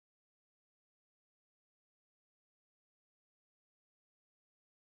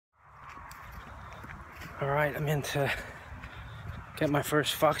Alright, I'm in to get my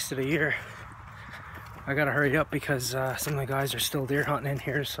first fox of the year. I gotta hurry up because some of the guys are still deer hunting in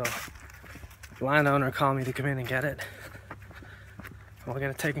here, so the landowner called me to come in and get it. We'll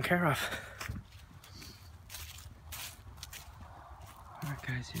get it taken care of. Alright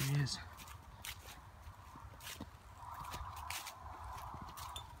guys, here he is.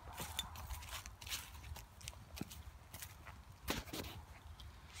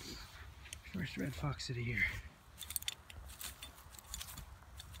 First red fox of the year.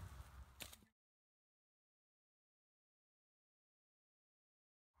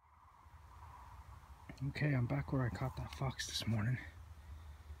 Okay, I'm back where I caught that fox this morning.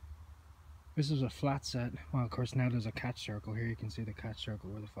 This is a flat set. Well, of course now there's a catch circle here. You can see the catch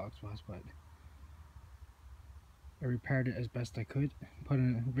circle where the fox was, but I repaired it as best I could.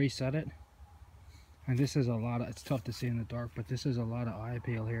 Reset it. And this is a lot of, it's tough to see in the dark, but this is a lot of eye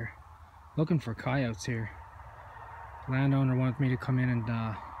appeal here. Looking for coyotes here. Landowner wanted me to come in and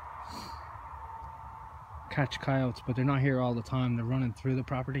catch coyotes, but they're not here all the time. They're running through the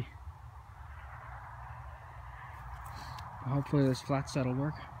property. Hopefully this flat set will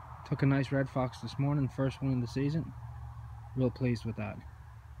work. Took a nice red fox this morning, first one of the season. Real pleased with that.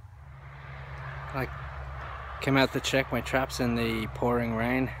 I came out to check my traps in the pouring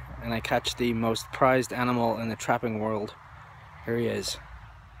rain, and I catch the most prized animal in the trapping world. Here he is.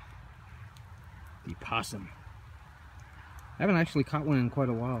 The possum. I haven't actually caught one in quite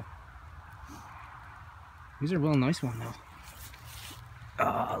a while. He's a real nice one though.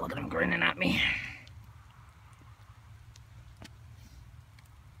 Oh, look at him grinning at me.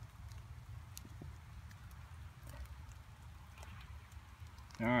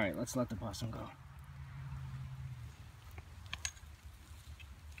 Alright, let's let the possum go.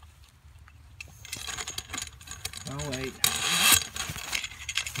 Oh wait.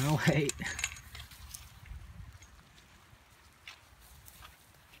 Oh wait.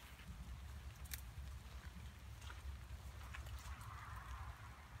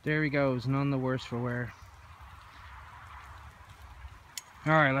 There he goes, none the worse for wear.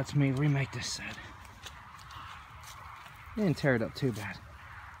 Alright, let's remake this set. Didn't tear it up too bad.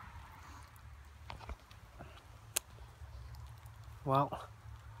 Well,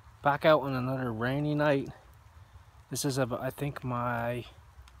 back out on another rainy night. This is, I think, my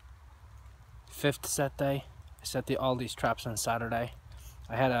 5th set day. I set all these traps on Saturday.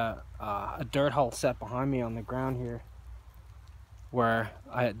 I had a dirt hole set behind me on the ground here, where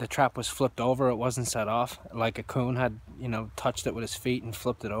the trap was flipped over. It wasn't set off, like a coon had, touched it with his feet and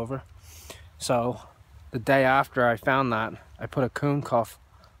flipped it over. So the day after I found that, I put a coon cuff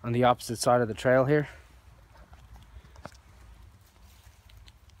on the opposite side of the trail here.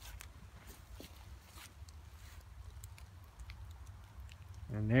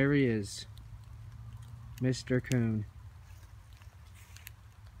 And there he is, Mr. Coon.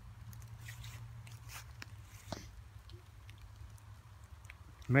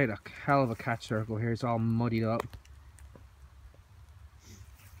 Made a hell of a catch circle here. It's all muddied up.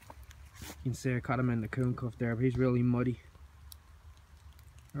 You can see I caught him in the coon cuff there, but he's really muddy.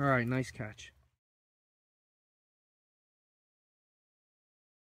 Alright, nice catch.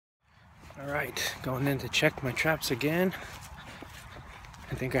 Alright, going in to check my traps again.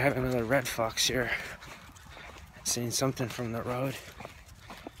 I think I have another red fox here. Seen something from the road.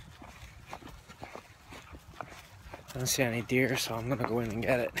 I don't see any deer, so I'm gonna go in and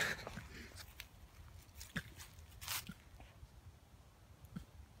get it.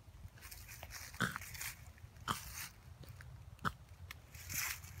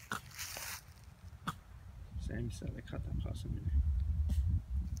 Same set, I caught that possum in.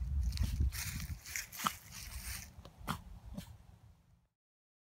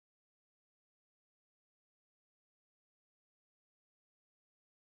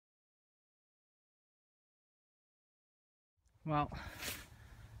 Well,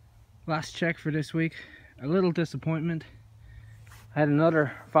 last check for this week. A little disappointment. I had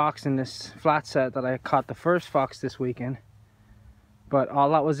another fox in this flat set that I caught the first fox this weekend, but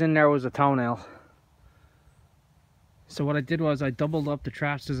all that was in there was a toenail. So what I did was I doubled up the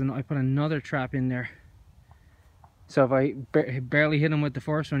traps and I put another trap in there. So if I barely hit him with the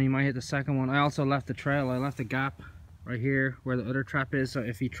first one, he might hit the second one. I also left the trail. I left a gap right here where the other trap is, so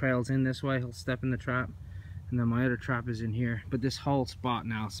if he trails in this way, he'll step in the trap. And then my other trap is in here. But this whole spot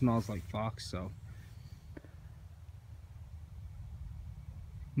now smells like fox, so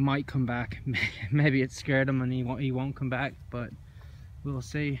might come back. Maybe it scared him and he won't come back, but we'll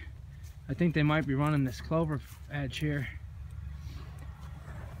see. I think they might be running this clover edge here.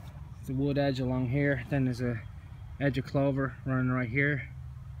 The wood edge along here. Then there's a edge of clover running right here.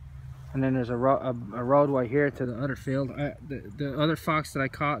 And then there's a roadway here to the other field. The other fox that I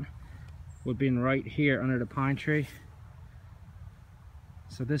caught would be right here under the pine tree.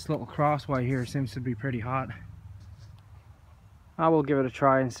 So this little crossway here seems to be pretty hot. I will give it a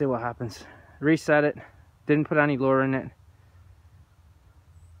try and see what happens. Reset it. Didn't put any lure in it.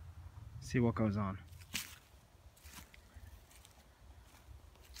 See what goes on.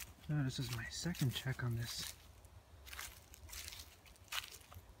 So this is my second check on this.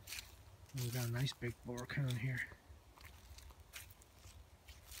 We got a nice big boar coming here.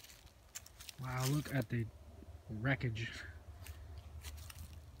 Wow, look at the wreckage.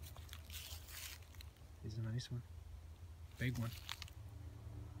 He's a nice one. Big one.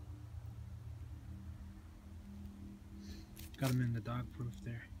 Got him in the dog proof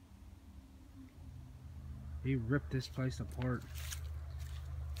there. He ripped this place apart.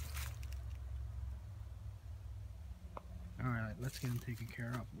 Alright, let's get him taken care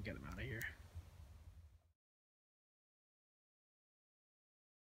of and get him out of here.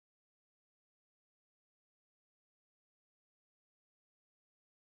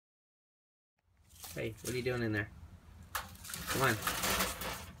 Hey, what are you doing in there? Come on.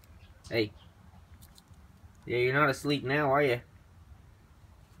 Hey. Yeah, you're not asleep now, are you?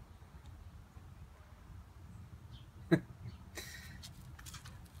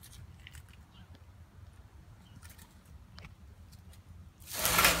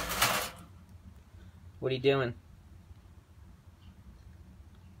 What are you doing?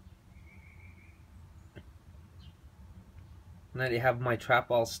 Now you have my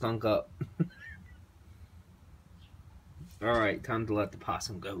trap all stunk up. Alright, time to let the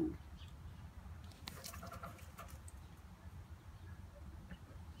possum go.